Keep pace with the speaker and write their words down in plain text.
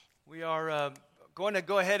We are going to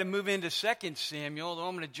go ahead and move into 2 Samuel.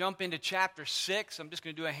 I'm going to jump into chapter 6. I'm just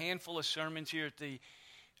going to do a handful of sermons here at the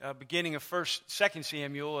beginning of 2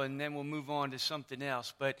 Samuel, and then we'll move on to something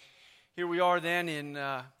else. But here we are then in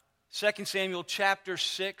 2 Samuel chapter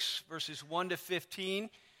 6, verses 1 to 15,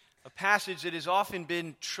 a passage that has often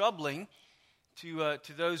been troubling to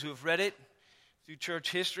those who have read it through church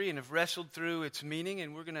history and have wrestled through its meaning.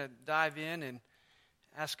 And we're going to dive in and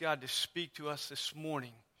ask God to speak to us this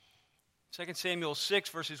morning. 2 Samuel 6,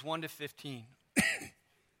 verses 1 to 15.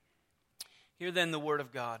 Hear then the word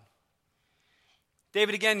of God.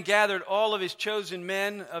 David again gathered all of his chosen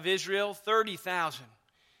men of Israel, 30,000.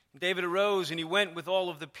 David arose and he went with all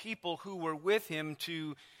of the people who were with him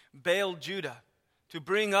to Baal Judah, to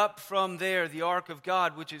bring up from there the ark of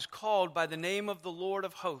God, which is called by the name of the Lord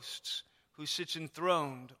of hosts, who sits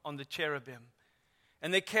enthroned on the cherubim.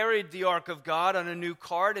 And they carried the ark of God on a new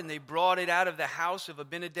cart, and they brought it out of the house of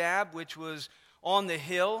Abinadab, which was on the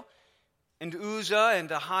hill. And Uzzah and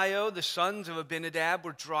Ahio, the sons of Abinadab,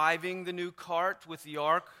 were driving the new cart with the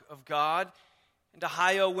ark of God. And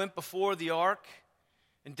Ahio went before the ark.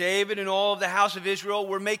 And David and all of the house of Israel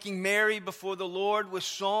were making merry before the Lord with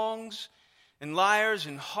songs and lyres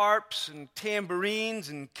and harps and tambourines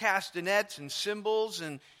and castanets and cymbals.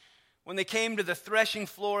 And when they came to the threshing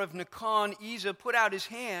floor of Nacon, Uzzah put out his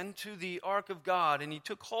hand to the ark of God, and he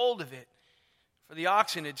took hold of it, for the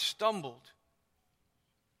oxen had stumbled.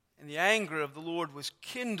 And the anger of the Lord was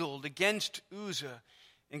kindled against Uzzah,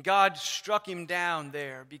 and God struck him down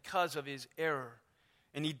there because of his error.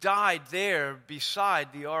 And he died there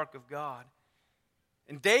beside the ark of God.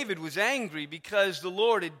 And David was angry because the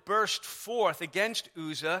Lord had burst forth against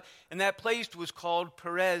Uzzah, and that place was called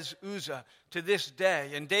Perez Uzzah to this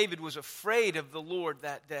day. And David was afraid of the Lord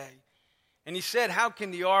that day. And he said, "How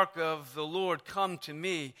can the ark of the Lord come to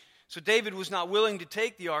me?" So David was not willing to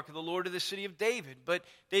take the ark of the Lord to the city of David, but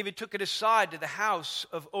David took it aside to the house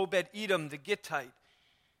of Obed-Edom the Gittite.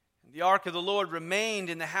 And the ark of the Lord remained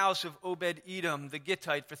in the house of Obed-Edom the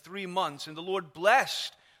Gittite for 3 months, and the Lord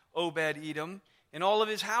blessed Obed-Edom and all of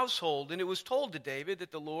his household. And it was told to David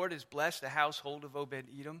that the Lord has blessed the household of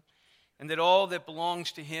Obed-Edom, and that all that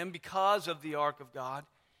belongs to him because of the ark of God.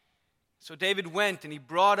 So David went, and he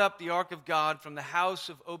brought up the ark of God from the house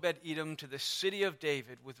of Obed-Edom to the city of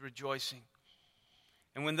David with rejoicing.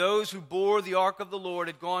 And when those who bore the ark of the Lord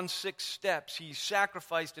had gone 6 steps, he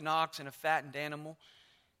sacrificed an ox and a fattened animal.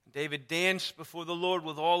 David danced before the Lord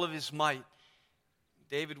with all of his might.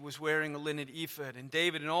 David was wearing a linen ephod, and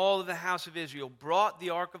David and all of the house of Israel brought the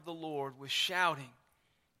ark of the Lord with shouting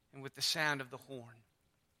and with the sound of the horn.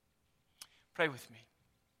 Pray with me.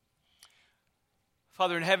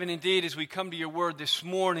 Father in heaven, indeed, as we come to your word this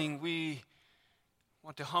morning, we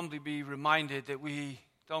want to humbly be reminded that we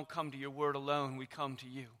don't come to your word alone, we come to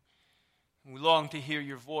you. And we long to hear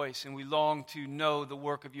your voice, and we long to know the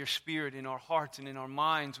work of your Spirit in our hearts and in our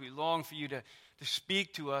minds. We long for you to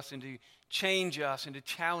speak to us and to change us and to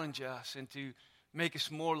challenge us and to make us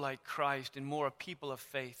more like Christ and more a people of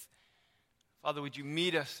faith. Father, would you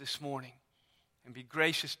meet us this morning and be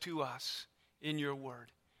gracious to us in your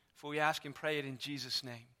word? For we ask and pray it in Jesus'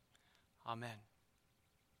 name. Amen.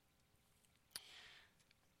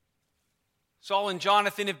 Saul and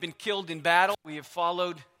Jonathan have been killed in battle. We have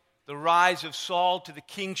followed the rise of Saul to the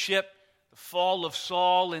kingship, the fall of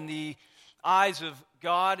Saul in the eyes of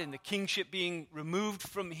God, and the kingship being removed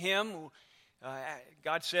from him.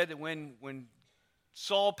 God said that when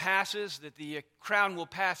Saul passes, that the crown will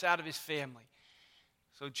pass out of his family.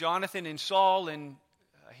 So Jonathan and Saul and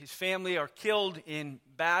his family are killed in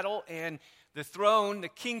battle, and the throne, the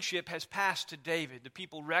kingship, has passed to David. The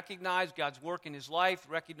people recognize God's work in his life,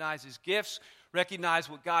 recognize his gifts, recognize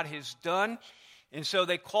what God has done. And so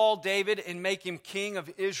they call David and make him king of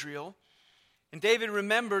Israel. And David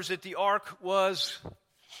remembers that the ark was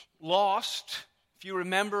lost. If you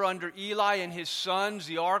remember, under Eli and his sons,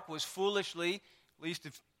 the ark was foolishly, at least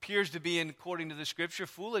it appears to be according to the scripture,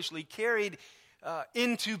 foolishly carried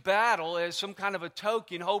into battle as some kind of a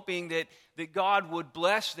token, hoping that God would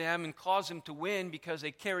bless them and cause them to win because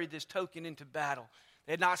they carried this token into battle.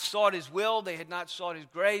 They had not sought his will. They had not sought his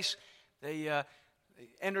grace. They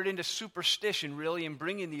entered into superstition, really, in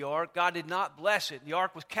bringing the ark. God did not bless it. The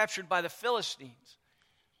ark was captured by the Philistines.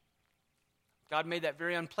 God made that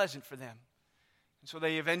very unpleasant for them. And so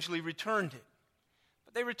they eventually returned it.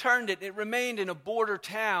 But they returned it. It remained in a border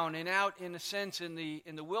town and out, in a sense, in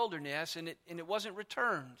the wilderness, and it wasn't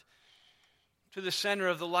returned to the center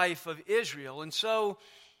of the life of Israel. And so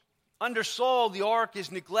under Saul, the ark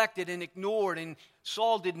is neglected and ignored, and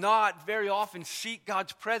Saul did not very often seek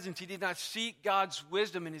God's presence. He did not seek God's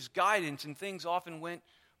wisdom and his guidance, and things often went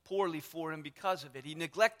poorly for him because of it. He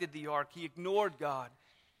neglected the ark. He ignored God.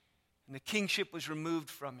 And the kingship was removed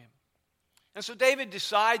from him. And so David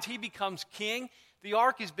decides he becomes king. The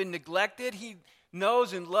ark has been neglected. He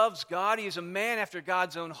knows and loves God. He is a man after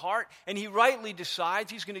God's own heart. And he rightly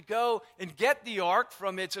decides he's going to go and get the ark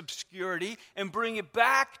from its obscurity and bring it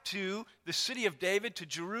back to the city of David, to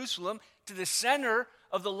Jerusalem, to the center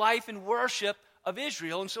of the life and worship of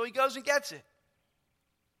Israel. And so he goes and gets it.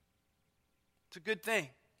 It's a good thing.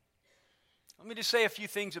 Let me just say a few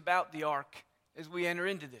things about the ark as we enter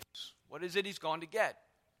into this. What is it he's gone to get?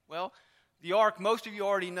 Well, the ark, most of you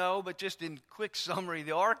already know, but just in quick summary,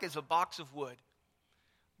 the ark is a box of wood.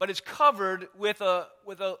 But it's covered with a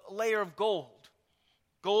layer of gold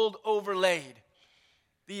overlaid.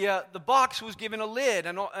 The box was given a lid,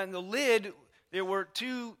 and the lid, there were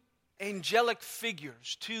two angelic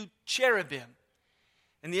figures, two cherubim.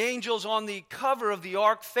 And the angels on the cover of the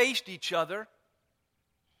ark faced each other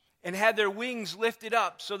and had their wings lifted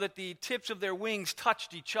up so that the tips of their wings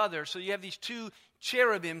touched each other. So you have these two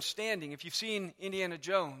cherubim standing. If you've seen Indiana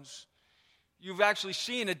Jones, you've actually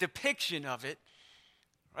seen a depiction of it,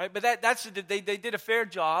 right? But they did a fair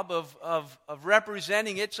job of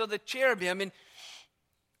representing it. So the cherubim, and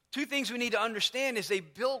two things we need to understand is they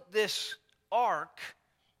built this ark.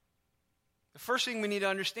 The first thing we need to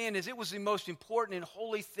understand is it was the most important and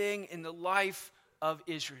holy thing in the life of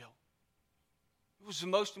Israel. It was the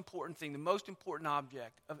most important thing, the most important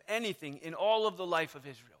object of anything in all of the life of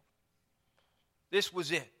Israel. This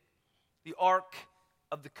was it, the Ark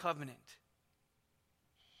of the Covenant.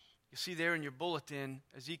 You see there in your bulletin,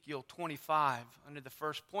 Ezekiel 25, under the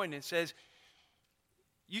first point, it says,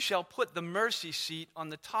 "You shall put the mercy seat on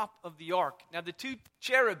the top of the ark." Now the two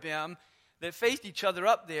cherubim that faced each other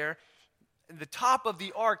up there, the top of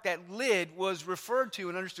the ark, that lid, was referred to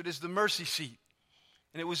and understood as the mercy seat.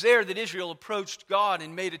 And it was there that Israel approached God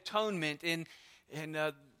and made atonement, and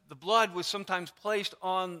the blood was sometimes placed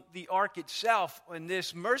on the ark itself, and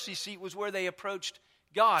this mercy seat was where they approached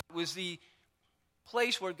God. It was the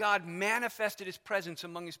place where God manifested his presence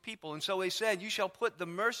among his people. And so he said, "You shall put the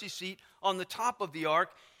mercy seat on the top of the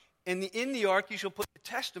ark, and in the ark you shall put the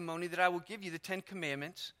testimony that I will give you, the 10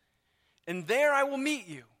 Commandments, and there I will meet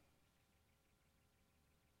you."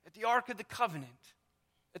 At the Ark of the Covenant,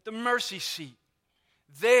 at the mercy seat,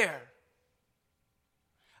 there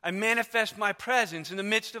I manifest my presence in the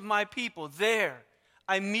midst of my people. There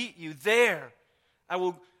I meet you. There I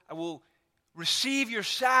will receive your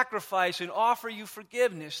sacrifice and offer you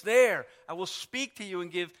forgiveness. There I will speak to you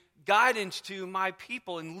and give guidance to my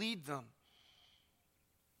people and lead them.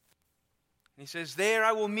 And he says, "There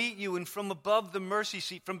I will meet you, and from above the mercy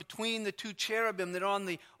seat, from between the two cherubim that are on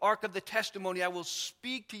the ark of the testimony, I will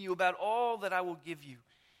speak to you about all that I will give you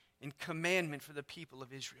in commandment for the people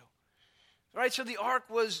of Israel." All right, so the ark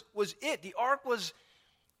was it. The ark was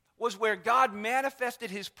where God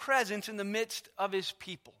manifested his presence in the midst of his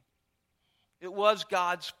people. It was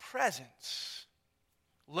God's presence.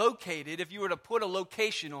 Located, if you were to put a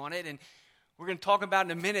location on it, and we're going to talk about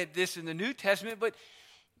in a minute this in the New Testament, but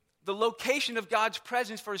the location of God's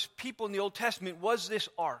presence for his people in the Old Testament was this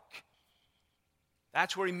ark.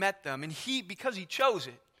 That's where he met them. And because he chose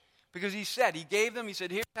it, because he said, he gave them, he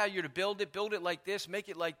said, "Here's how you're to build it like this, make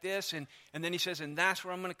it like this." And then he says, "And that's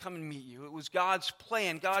where I'm going to come and meet you." It was God's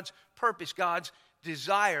plan, God's purpose, God's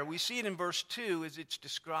desire. We see it in verse 2 as it's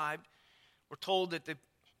described. We're told that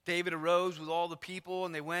David arose with all the people,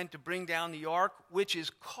 and they went to bring down the ark, which is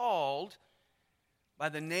called by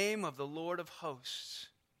the name of the Lord of hosts,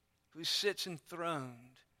 who sits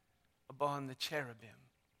enthroned upon the cherubim.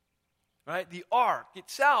 Right? The ark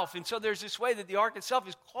itself. And so there's this way that the ark itself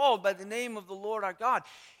is called by the name of the Lord our God,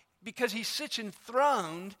 because he sits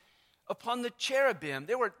enthroned upon the cherubim.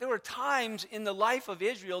 There were times in the life of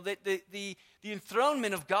Israel that the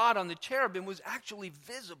enthronement of God on the cherubim was actually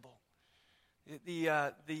visible.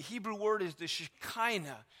 The Hebrew word is the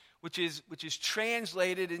Shekinah, which is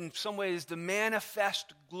translated in some ways the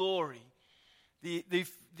manifest glory.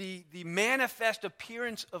 The manifest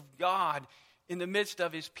appearance of God in the midst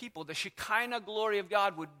of his people. The Shekinah glory of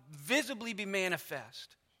God would visibly be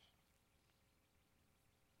manifest.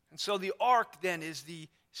 And so the ark then is the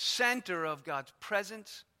center of God's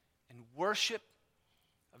presence and worship,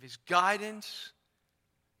 of his guidance.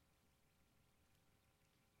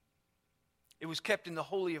 It was kept in the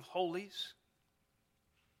Holy of Holies.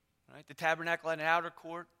 Right? The tabernacle had an outer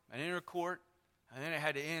court, an inner court, and then it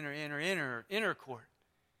had an inner court.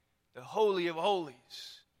 The Holy of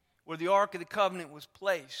Holies, where the Ark of the Covenant was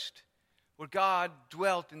placed, where God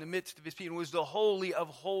dwelt in the midst of his people. It was the Holy of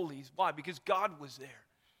Holies. Why? Because God was there.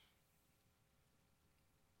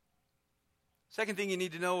 Second thing you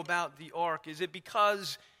need to know about the ark is it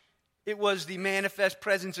because it was the manifest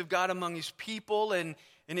presence of God among his people, and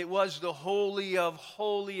it was the holy of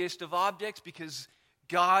holiest of objects because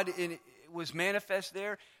God was manifest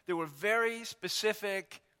there. There were very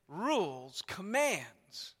specific rules,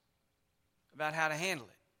 commands about how to handle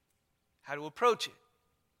it, how to approach it.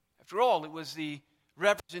 After all, it was the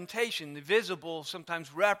representation, the visible,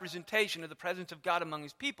 sometimes representation of the presence of God among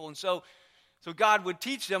his people. And so God would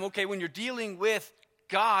teach them, okay, when you're dealing with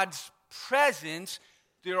God's presence,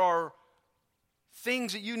 there are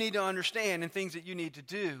things that you need to understand and things that you need to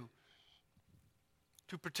do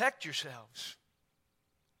to protect yourselves.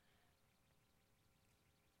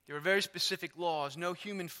 There were very specific laws. No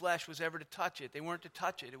human flesh was ever to touch it. They weren't to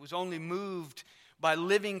touch it. It was only moved by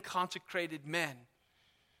living consecrated men,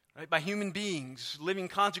 right? By human beings, living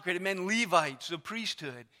consecrated men, Levites, the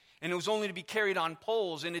priesthood. And it was only to be carried on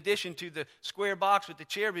poles. In addition to the square box with the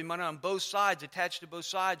cherubim on both sides, attached to both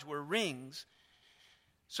sides were rings,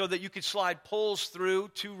 so that you could slide poles through,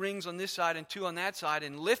 2 rings on this side and 2 on that side,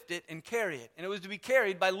 and lift it and carry it. And it was to be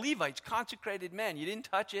carried by Levites, consecrated men. You didn't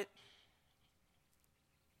touch it.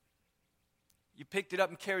 You picked it up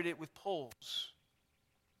and carried it with poles.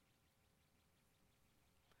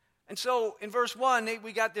 And so in verse 1,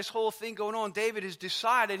 we got this whole thing going on. David has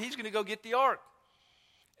decided he's going to go get the ark.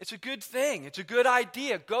 It's a good thing. It's a good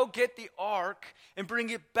idea. Go get the ark and bring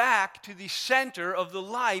it back to the center of the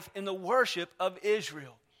life and the worship of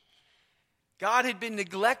Israel. God had been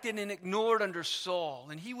neglected and ignored under Saul,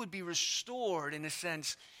 and he would be restored, in a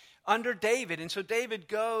sense, under David. And so David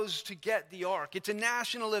goes to get the ark. It's a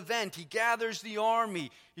national event. He gathers the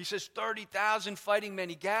army. He says 30,000 fighting men.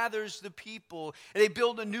 He gathers the people. And they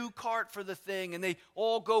build a new cart for the thing, and they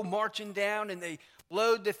all go marching down, and they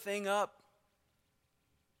load the thing up.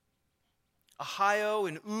 Ahio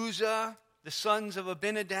and Uzzah, the sons of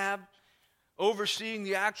Abinadab, overseeing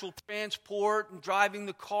the actual transport and driving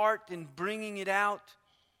the cart and bringing it out.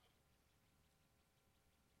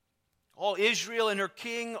 All Israel and her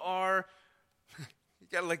king are, you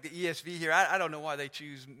got to like the ESV here, I don't know why they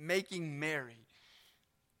choose making merry.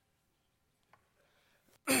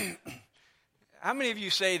 How many of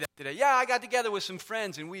you say that today? Yeah, I got together with some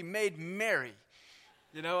friends and we made merry.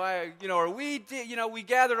 We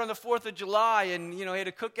gathered on the 4th of July and, had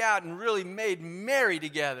a cookout and really made merry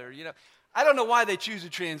together. I don't know why they choose a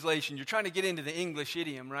translation. You're trying to get into the English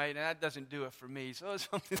idiom, right? And that doesn't do it for me. So it's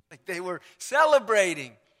something like they were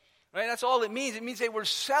celebrating, right? That's all it means. It means they were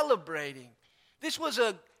celebrating. This was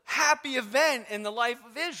a happy event in the life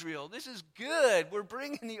of Israel. This is good. We're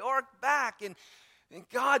bringing the ark back, and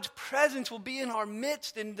God's presence will be in our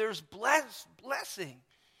midst, and there's blessing.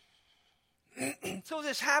 So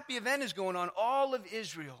this happy event is going on. All of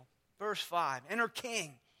Israel, verse 5, and her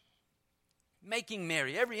king, making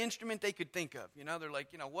merry. Every instrument they could think of. They're like,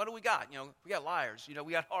 what do we got? We got lyres.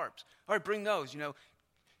 We got harps. All right, bring those.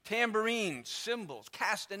 Tambourines, cymbals,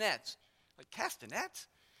 castanets. Like castanets?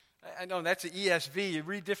 I know that's the ESV. You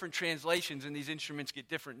read different translations and these instruments get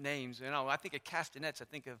different names. I think of castanets, I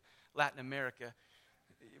think of Latin America.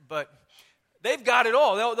 But they've got it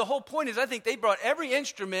all. The whole point is I think they brought every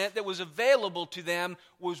instrument that was available to them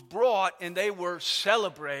was brought, and they were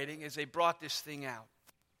celebrating as they brought this thing out.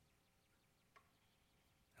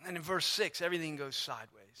 And then in verse 6, everything goes sideways.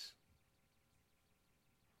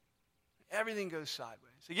 Everything goes sideways.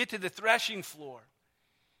 You get to the threshing floor,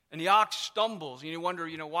 and the ox stumbles, and you wonder,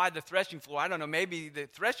 why the threshing floor? I don't know, maybe the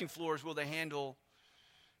threshing floor is where they handle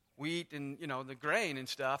wheat and, the grain and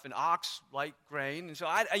stuff, and ox like grain. And so,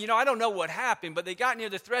 I don't know what happened, but they got near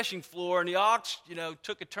the threshing floor, and the ox,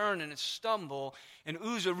 took a turn and a stumble, and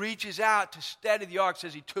Uzzah reaches out to steady the ox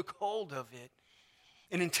as he took hold of it.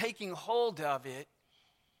 And in taking hold of it,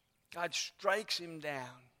 God strikes him down,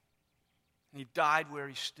 and he died where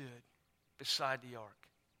he stood beside the ark.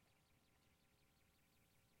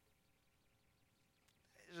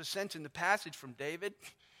 There's a sense in the passage from David.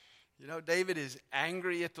 David is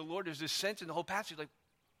angry at the Lord. There's this sense in the whole passage like,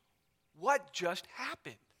 what just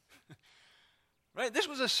happened? Right? This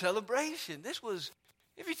was a celebration.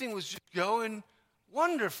 Everything was just going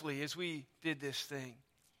wonderfully as we did this thing.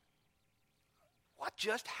 What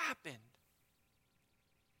just happened?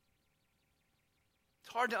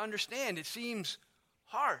 It's hard to understand. It seems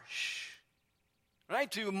harsh. Right?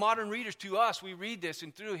 To modern readers, to us, we read this,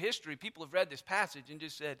 and through history, people have read this passage and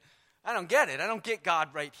just said, I don't get it. I don't get God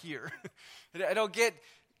right here. I don't get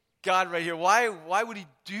God right here. Why would he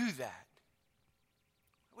do that?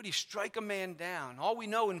 Why would he strike a man down? All we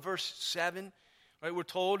know in verse 7, right, we're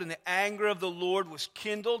told, and the anger of the Lord was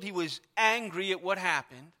kindled. He was angry at what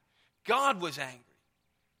happened. God was angry.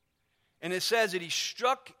 And it says that he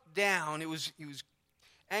struck down.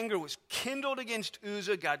 Anger was kindled against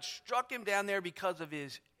Uzzah. God struck him down there because of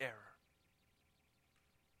his error.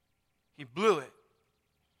 He blew it.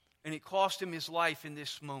 And it cost him his life in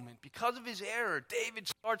this moment. Because of his error, David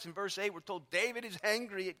starts in verse 8. We're told David is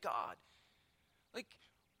angry at God. Like,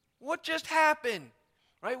 what just happened?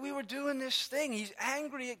 Right? We were doing this thing. He's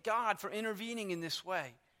angry at God for intervening in this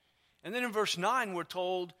way. And then in verse 9, we're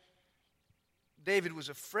told David was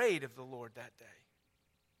afraid of the Lord that day.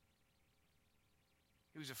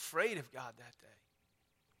 He was afraid of God that day.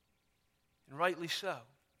 And rightly so.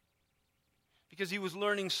 Because he was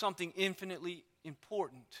learning something infinitely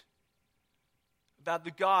important about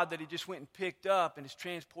the God that he just went and picked up and is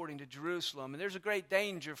transporting to Jerusalem. And there's a great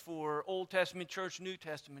danger for Old Testament church, New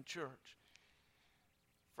Testament church,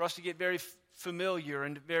 for us to get very familiar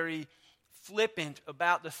and very flippant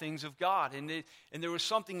about the things of God. And there was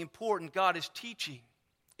something important God is teaching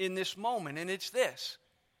in this moment, and it's this: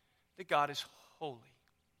 that God is holy.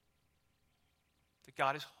 That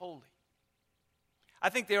God is holy. I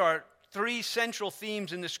think there are 3 central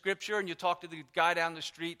themes in the Scripture, and you talk to the guy down the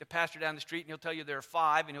street, the pastor down the street, and he'll tell you there are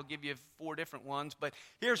 5, and he'll give you 4 different ones. But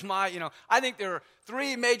here's I think there are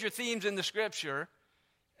 3 major themes in the Scripture,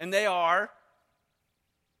 and they are: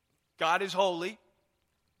 God is holy.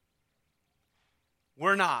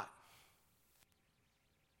 We're not.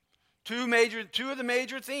 2 of the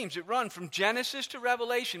major themes that run from Genesis to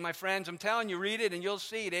Revelation, my friends. I'm telling you, read it and you'll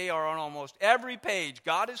see they are on almost every page.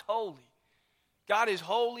 God is holy. God is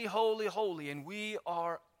holy, holy, holy, and we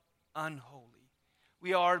are unholy.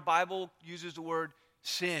 We are, the Bible uses the word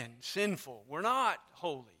sinful. We're not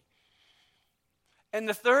holy. And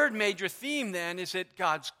the third major theme then is that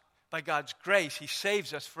by God's grace, He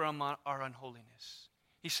saves us from our unholiness.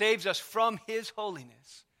 He saves us from His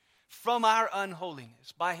holiness, from our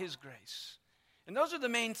unholiness, by His grace. And those are the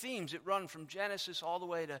main themes that run from Genesis all the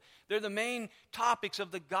way to, they're the main topics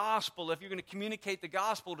of the gospel. If you're going to communicate the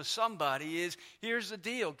gospel to somebody, here's the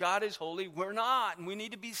deal: God is holy, we're not, and we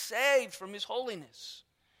need to be saved from His holiness.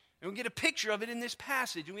 And we get a picture of it in this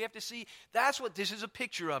passage, and we have to see that's what this is a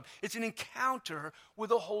picture of. It's an encounter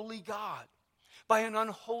with a holy God by an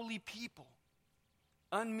unholy people,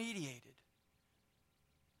 unmediated.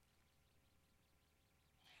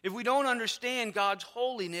 If we don't understand God's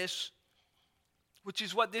holiness, which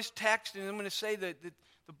is what this text, and I'm going to say that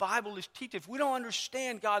the Bible is teaching, if we don't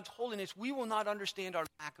understand God's holiness, we will not understand our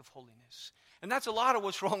lack of holiness. And that's a lot of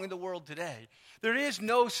what's wrong in the world today. There is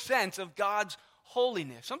no sense of God's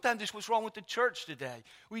holiness. Sometimes it's what's wrong with the church today.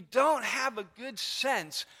 We don't have a good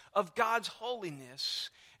sense of God's holiness,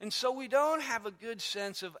 and so we don't have a good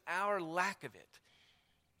sense of our lack of it.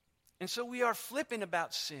 And so we are flippant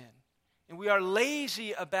about sin, and we are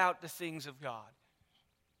lazy about the things of God.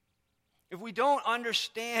 If we don't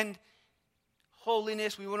understand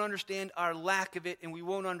holiness, we won't understand our lack of it, and we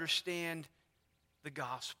won't understand the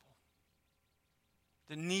gospel,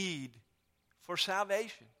 the need for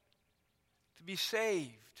salvation, to be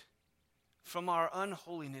saved from our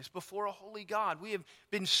unholiness before a holy God. We have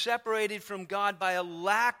been separated from God by a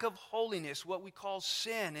lack of holiness, what we call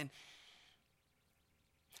sin. And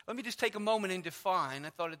let me just take a moment and define. I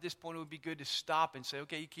thought at this point it would be good to stop and say,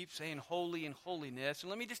 okay, you keep saying holy and holiness, and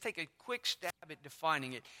let me just take a quick stab at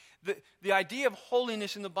defining it. The idea of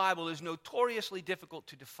holiness in the Bible is notoriously difficult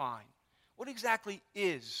to define. What exactly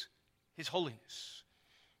is His holiness?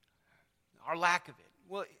 Our lack of it.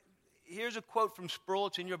 Well, here's a quote from Sproul.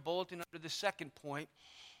 It's in your bulletin under the second point.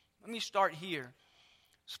 Let me start here.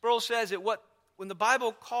 Sproul says that when the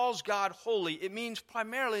Bible calls God holy, it means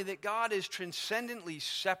primarily that God is transcendently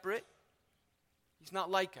separate. He's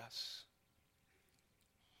not like us.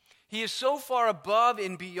 He is so far above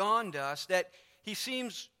and beyond us that He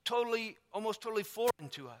seems almost totally foreign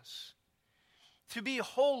to us. To be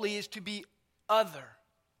holy is to be other.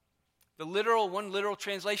 One literal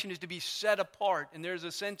translation is to be set apart. And there's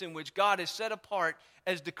a sense in which God is set apart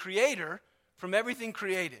as the creator from everything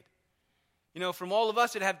created. From all of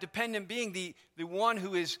us that have dependent being, the one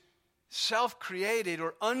who is self-created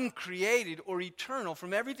or uncreated or eternal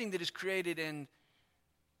from everything that is created and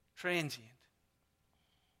transient.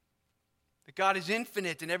 That God is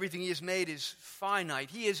infinite and everything He has made is finite.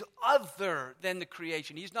 He is other than the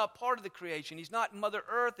creation. He's not part of the creation. He's not Mother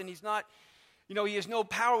Earth, and He's not, He has no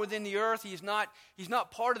power within the earth. He's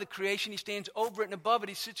not part of the creation. He stands over it and above it.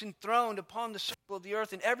 He sits enthroned upon the circle of the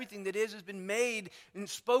earth, and everything that is has been made and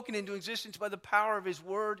spoken into existence by the power of His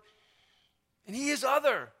word. And He is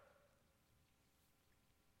other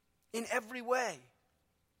in every way.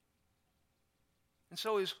 And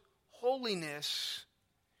so His holiness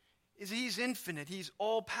is he's infinite. He's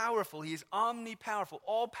all-powerful. He's omnipowerful,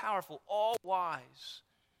 all-powerful, all-wise,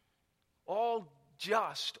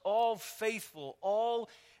 all-just, all-faithful, all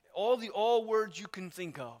the all words you can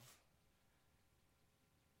think of.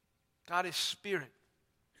 God is spirit.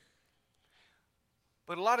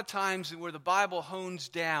 But a lot of times where the Bible hones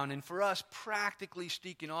down, and for us, practically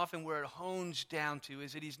speaking, often where it hones down to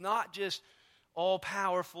is that he's not just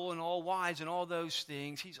all-powerful and all-wise and all those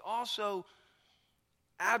things. He's also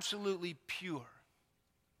absolutely pure.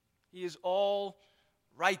 He is all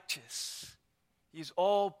righteous. He is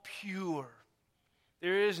all pure.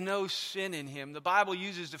 There is no sin in him. The Bible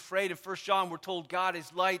uses the phrase in 1 John, we're told God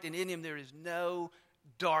is light, and in him there is no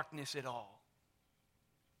darkness at all.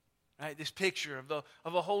 Right? This picture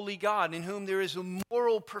of a holy God in whom there is a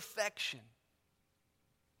moral perfection,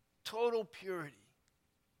 total purity.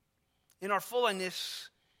 In our fullness,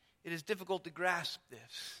 it is difficult to grasp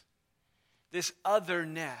this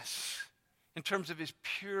otherness in terms of his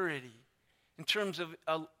purity, in terms of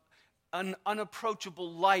an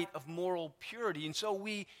unapproachable light of moral purity. And so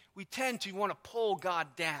we tend to want to pull God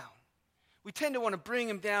down. We tend to want to bring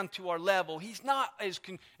him down to our level. He's not as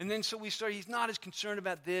he's not as concerned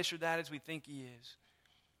about this or that as we think he is.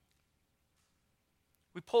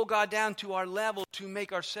 We pull God down to our level to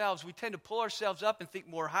make ourselves. We tend to pull ourselves up and think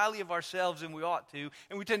more highly of ourselves than we ought to.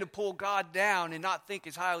 And we tend to pull God down and not think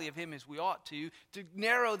as highly of him as we ought to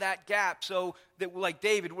narrow that gap so that, like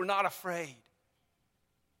David, we're not afraid.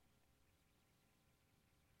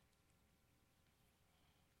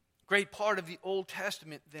 Great part of the Old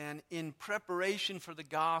Testament, then, in preparation for the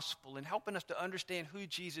gospel and helping us to understand who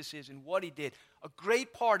Jesus is and what he did. A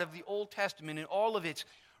great part of the Old Testament and all of its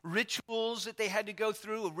rituals that they had to go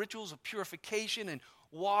through, rituals of purification and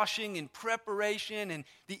washing and preparation and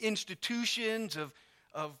the institutions of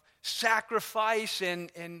sacrifice and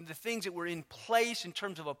the things that were in place in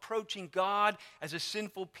terms of approaching God as a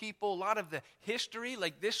sinful people. A lot of the history,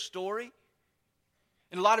 like this story,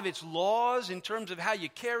 and a lot of its laws in terms of how you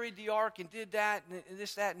carried the ark and did that and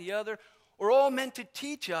this, that, and the other, are all meant to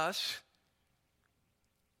teach us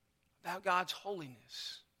about God's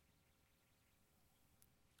holiness.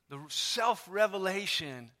 The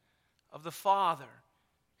self-revelation of the Father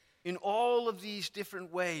in all of these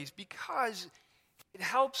different ways, because it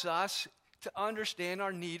helps us to understand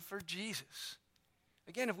our need for Jesus.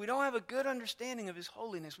 Again, if we don't have a good understanding of his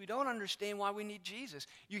holiness, we don't understand why we need Jesus.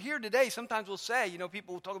 You hear today, sometimes we'll say,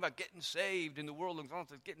 people will talk about getting saved in the world.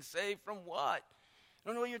 Getting saved from what? I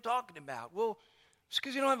don't know what you're talking about. Well, it's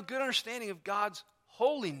because you don't have a good understanding of God's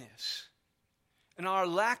holiness and our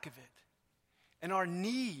lack of it and our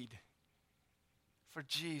need for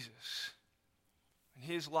Jesus and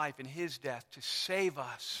his life and his death to save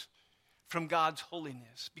us from God's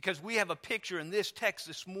holiness. Because we have a picture in this text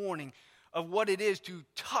this morning of what it is to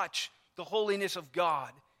touch the holiness of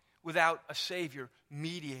God without a Savior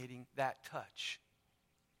mediating that touch.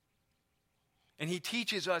 And he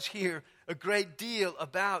teaches us here a great deal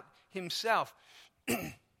about himself.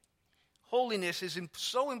 Holiness is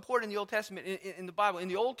so important in the Old Testament, in the Bible. In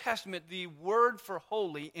the Old Testament, the word for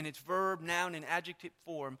holy in its verb, noun, and adjective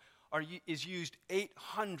form is used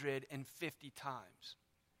 850 times.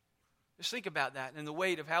 Just think about that and the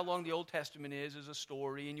weight of how long the Old Testament is as a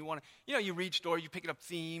story. And you read stories, you're picking up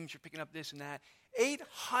themes, you're picking up this and that.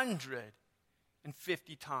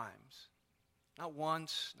 850 times. Not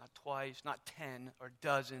once, not twice, not 10 or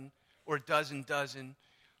dozen or a dozen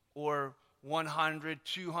or 100,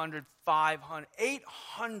 200, 500.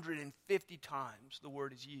 850 times the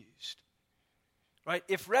word is used. Right?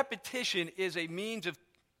 If repetition is a means of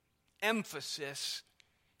emphasis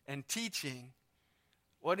and teaching,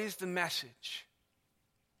 what is the message?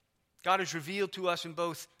 God is revealed to us in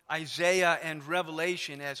both Isaiah and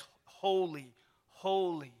Revelation as holy,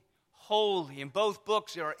 holy, holy. In both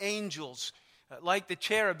books there are angels like the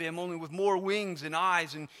cherubim, only with more wings and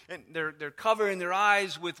eyes. And they're covering their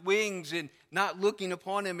eyes with wings and not looking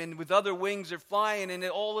upon him. And with other wings they're flying. And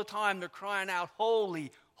all the time they're crying out,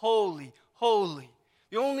 holy, holy, holy.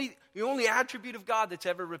 The only attribute of God that's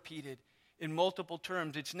ever repeated in multiple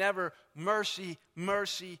terms. It's never mercy,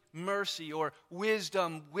 mercy, mercy, or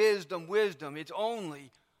wisdom, wisdom, wisdom. It's only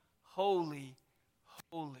holy,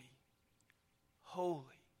 holy, holy.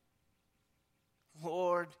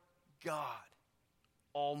 Lord God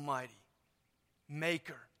Almighty,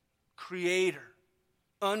 Maker, Creator,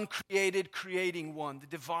 uncreated, creating one, the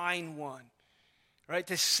divine one. Right?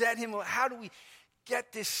 To set him, how do we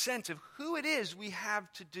get this sense of who it is we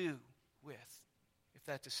have to do with, if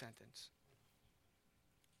that's a sentence?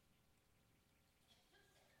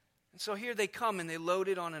 And so here they come and they load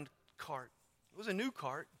it on a cart. It was a new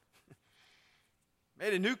cart.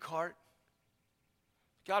 made a new cart.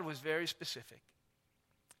 God was very specific.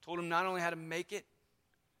 Told them not only how to make it,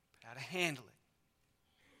 but how to handle it.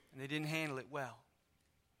 And they didn't handle it well.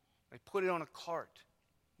 They put it on a cart.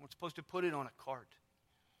 We're supposed to put it on a cart.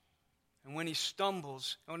 And when he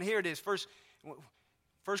stumbles, and here it is,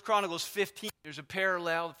 First Chronicles 15, there's a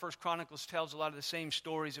parallel. The First Chronicles tells a lot of the same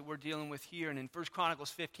stories that we're dealing with here. And in First Chronicles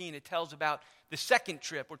 15, it tells about the second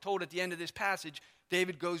trip. We're told at the end of this passage,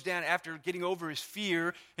 David goes down after getting over his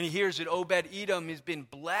fear, and he hears that Obed-Edom has been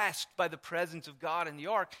blessed by the presence of God in the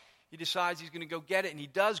ark. He decides he's going to go get it, and he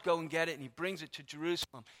does go and get it, and he brings it to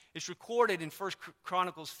Jerusalem. It's recorded in 1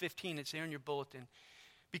 Chronicles 15. It's there in your bulletin.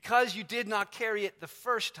 Because you did not carry it the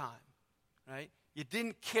first time, right? You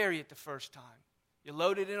didn't carry it the first time. You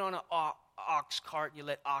loaded it on an ox cart, and you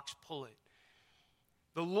let ox pull it.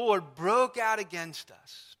 The Lord broke out against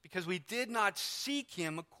us because we did not seek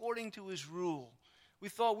him according to his rule. We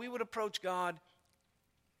thought we would approach God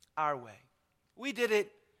our way. We did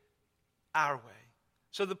it our way.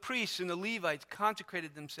 So the priests and the Levites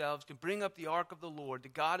consecrated themselves to bring up the ark of the Lord, the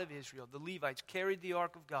God of Israel. The Levites carried the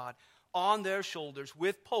ark of God on their shoulders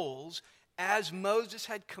with poles, as Moses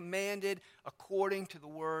had commanded according to the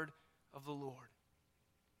word of the Lord.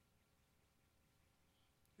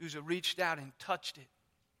 Uzzah reached out and touched it.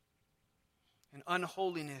 And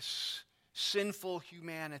unholiness, sinful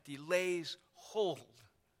humanity lays hold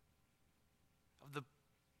of the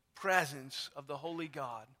presence of the holy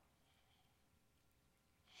God.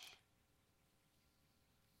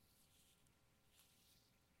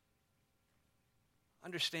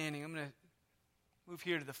 Understanding, I'm going to move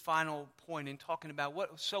here to the final point in talking about what.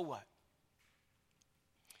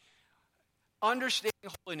 Understanding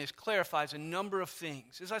holiness clarifies a number of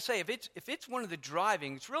things. As I say, if it's one of the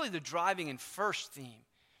driving, it's really the driving and first theme.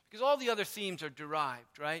 Because all the other themes are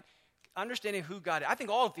derived, right? Understanding who God is. I think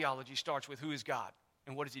all theology starts with who is God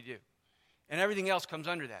and what does he do. And everything else comes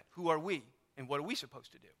under that. Who are we and what are we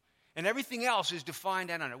supposed to do? And everything else is defined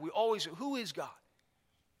out under it. We always, who is God?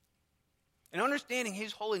 And understanding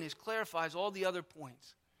his holiness clarifies all the other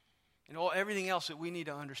points and everything else that we need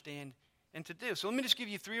to understand and to do. So let me just give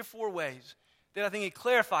you 3 or 4 ways that I think it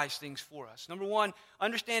clarifies things for us. Number 1,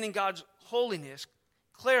 understanding God's holiness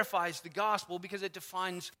clarifies the gospel because it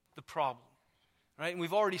defines the problem. Right? And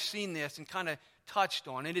we've already seen this and kind of touched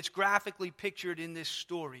on it. It's graphically pictured in this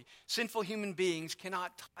story. Sinful human beings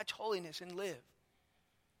cannot touch holiness and live.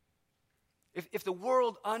 If the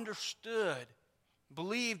world understood,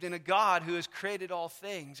 believed in a God who has created all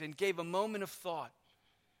things and gave a moment of thought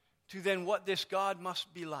to then what this God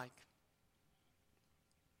must be like.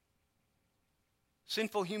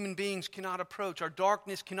 Sinful human beings cannot approach. Our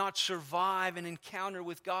darkness cannot survive an encounter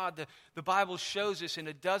with God. The Bible shows us in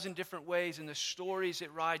a dozen different ways in the stories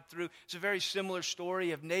that ride through. It's a very similar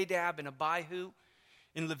story of Nadab and Abihu.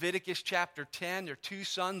 In Leviticus chapter 10, there are 2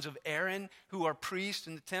 sons of Aaron who are priests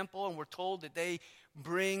in the temple, and we're told that they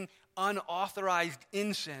bring unauthorized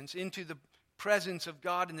incense into the presence of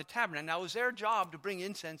God in the tabernacle. Now, it was their job to bring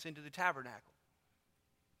incense into the tabernacle.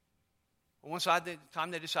 But one side, the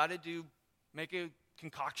time they decided to make a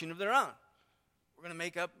concoction of their own. We're going to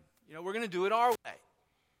make up, we're going to do it our way.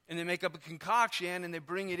 And they make up a concoction and they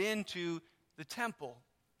bring it into the temple,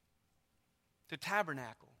 the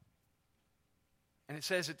tabernacle. And it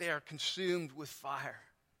says that they are consumed with fire.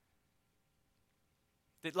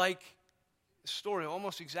 That like the story,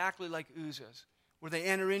 almost exactly like Uzzah's, where they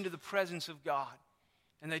enter into the presence of God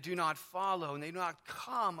and they do not follow and they do not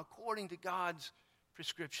come according to God's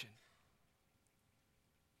prescription.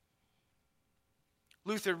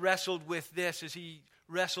 Luther wrestled with this as he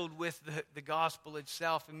wrestled with the gospel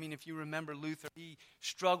itself. I mean, if you remember Luther, he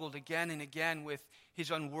struggled again and again with his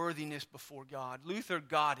unworthiness before God. Luther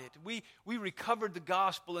got it. We recovered the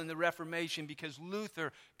gospel in the Reformation because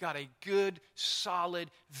Luther got a good, solid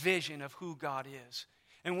vision of who God is.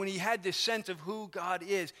 And when he had this sense of who God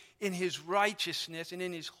is in his righteousness and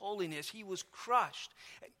in his holiness, he was crushed.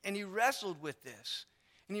 And he wrestled with this.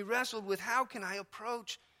 And he wrestled with, how can I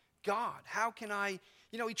approach God? How can I,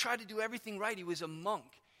 he tried to do everything right. He was a monk.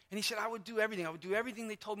 And he said, I would do everything. I would do everything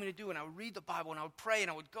they told me to do. And I would read the Bible and I would pray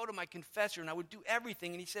and I would go to my confessor and I would do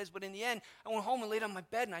everything. And he says, but in the end, I went home and laid on my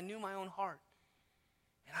bed and I knew my own heart.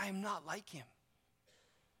 And I am not like him.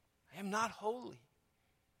 I am not holy.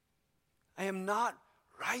 I am not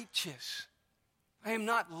righteous. I am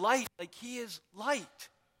not light like he is light.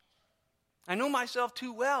 I know myself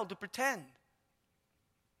too well to pretend.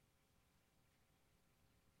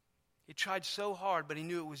 He tried so hard, but he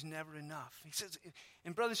knew it was never enough. He says,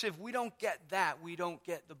 and brothers, if we don't get that, we don't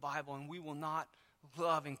get the Bible, and we will not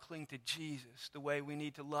love and cling to Jesus the way we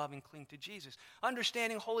need to love and cling to Jesus.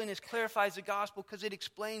 Understanding holiness clarifies the gospel because it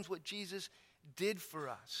explains what Jesus did for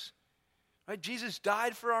us. Right? Jesus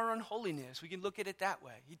died for our unholiness. We can look at it that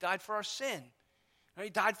way. He died for our sin. Right? He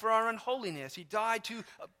died for our unholiness. He died to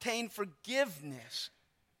obtain forgiveness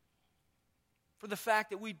for the fact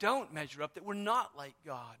that we don't measure up, that we're not like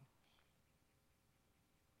God.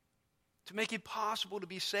 To make it possible to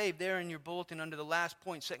be saved, there in your bulletin under the last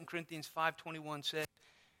point, 2 Corinthians 5:21 says,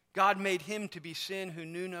 God made him to be sin who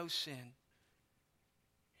knew no sin.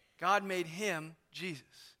 God made him, Jesus,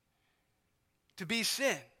 to be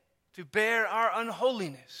sin, to bear our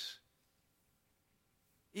unholiness,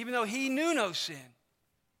 even though he knew no sin,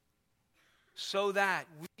 so that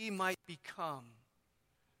we might become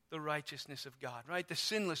the righteousness of God, right? The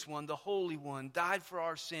sinless one, the holy one, died for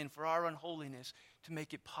our sin, for our unholiness, to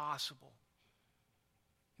make it possible.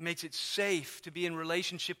 He makes it safe to be in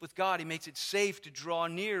relationship with God. He makes it safe to draw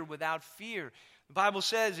near without fear. The Bible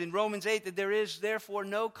says in Romans 8 that there is therefore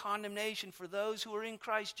no condemnation for those who are in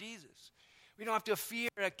Christ Jesus. We don't have to fear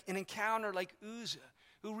an encounter like Uzzah,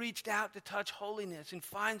 who reached out to touch holiness and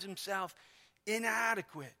finds himself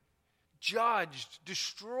inadequate, judged,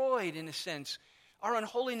 destroyed in a sense. Our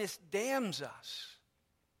unholiness damns us,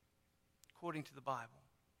 according to the Bible.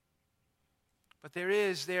 But there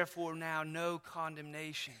is therefore now no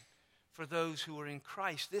condemnation for those who are in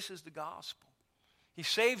Christ. This is the gospel. He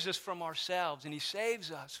saves us from ourselves, and he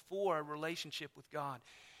saves us for a relationship with God.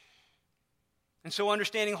 And so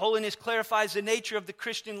understanding holiness clarifies the nature of the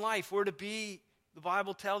Christian life. We're to be, the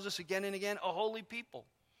Bible tells us again and again, a holy people.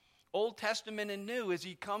 Old Testament and New, as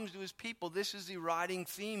he comes to his people, this is the riding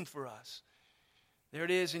theme for us. There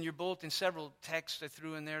it is in your bulletin, several texts I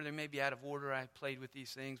threw in there. They may be out of order. I played with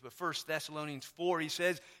these things. But 1 Thessalonians 4, he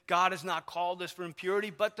says, God has not called us for impurity,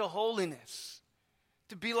 but to holiness,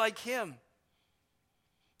 to be like him.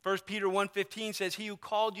 1 Peter 1:15 says, he who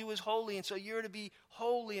called you is holy, and so you're to be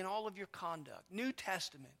holy in all of your conduct. New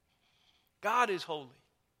Testament, God is holy.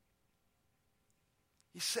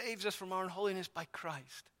 He saves us from our unholiness by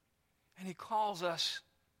Christ, and he calls us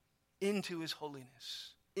into his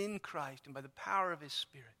holiness in Christ and by the power of his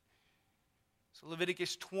Spirit. So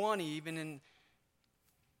Leviticus 20, even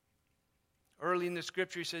early in the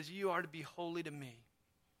scripture, he says, you are to be holy to me,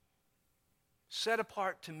 set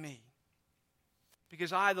apart to me,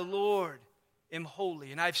 because I, the Lord, am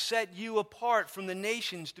holy, and I've set you apart from the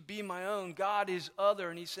nations to be my own. God is other,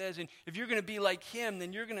 and he says, and if you're going to be like him,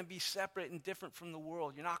 then you're going to be separate and different from the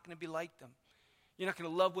world. You're not going to be like them. You're not going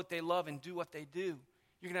to love what they love and do what they do.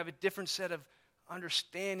 You're going to have a different set of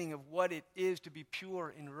understanding of what it is to be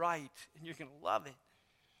pure and right, and you're going to love it.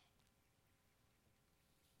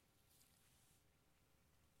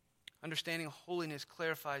 Understanding holiness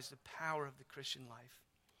clarifies the power of the Christian life.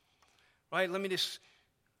 Right? Let me just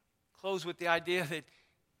close with the idea that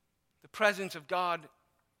the presence of God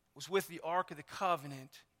was with the Ark of the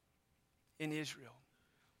Covenant in Israel.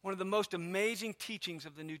 One of the most amazing teachings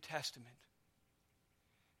of the New Testament.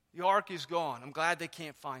 The Ark is gone. I'm glad they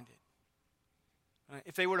can't find it.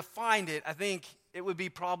 If they were to find it, I think it would be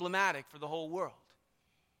problematic for the whole world.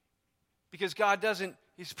 Because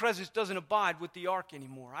his presence doesn't abide with the ark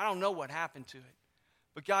anymore. I don't know what happened to it.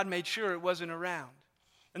 But God made sure it wasn't around.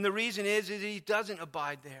 And the reason is he doesn't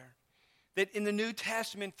abide there. That in the New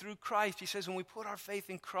Testament through Christ, he says when we put our faith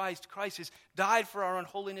in Christ, Christ has died for our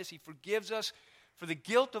unholiness. He forgives us for the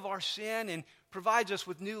guilt of our sin and provides us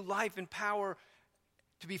with new life and power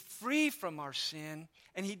to be free from our sin.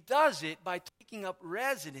 And he does it by taking up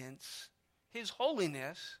residence, his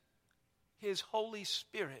holiness, his Holy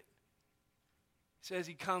Spirit. He says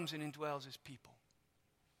he comes and indwells his people.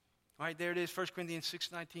 All right, there it is, 1 Corinthians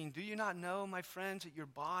 6:19. Do you not know, my friends, that your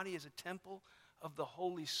body is a temple of the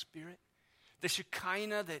Holy Spirit? The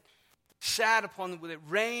Shekinah that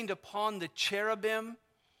rained upon the cherubim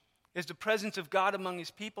is the presence of God among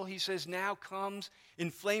his people. He says now comes in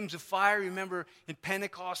flames of fire. Remember in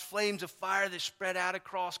Pentecost, flames of fire that spread out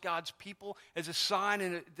across God's people as a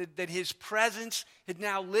sign that his presence had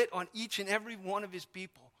now lit on each and every one of his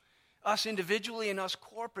people. Us individually and us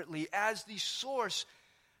corporately as the source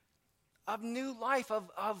of new life,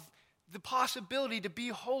 of the possibility to be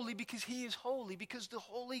holy because he is holy, because the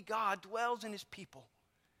holy God dwells in his people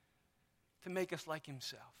to make us like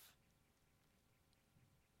himself.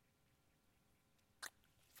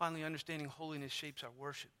 Finally, understanding holiness shapes our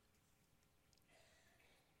worship.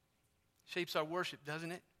 Shapes our worship,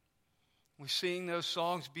 doesn't it? We sing those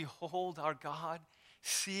songs, behold our God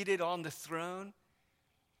seated on the throne.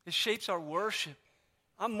 It shapes our worship.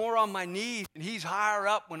 I'm more on my knees and he's higher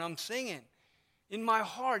up when I'm singing. In my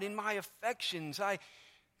heart, in my affections,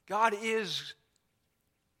 God is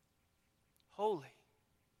holy.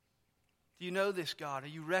 Do you know this God? Are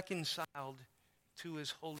you reconciled to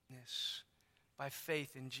his holiness by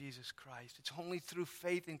faith in Jesus Christ? It's only through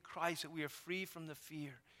faith in Christ that we are free from the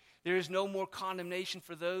fear. There is no more condemnation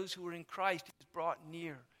for those who are in Christ. He is brought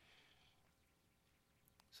near,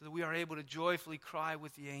 so that we are able to joyfully cry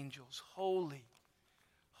with the angels, holy,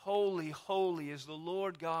 holy, holy is the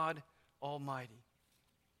Lord God Almighty.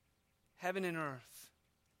 Heaven and earth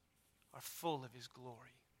are full of his glory.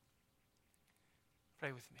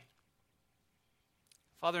 Pray with me.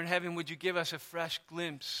 Father in heaven, would you give us a fresh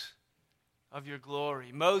glimpse of your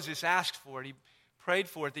glory? Moses asked for it. He prayed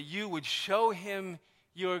for it, that you would show him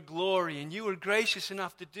your glory, and you were gracious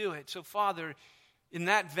enough to do it. So, Father, in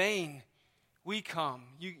that vein, we come.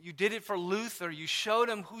 You did it for Luther. You showed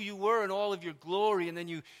him who you were in all of your glory, and then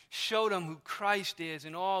you showed him who Christ is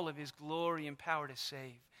in all of his glory and power to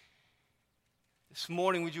save. This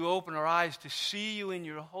morning, would you open our eyes to see you in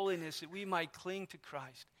your holiness, that we might cling to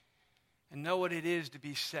Christ and know what it is to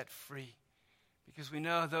be set free, because we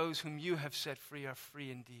know those whom you have set free are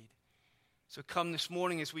free indeed. So come this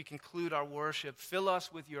morning as we conclude our worship, fill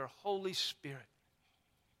us with your Holy Spirit,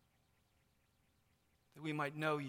 that we might know you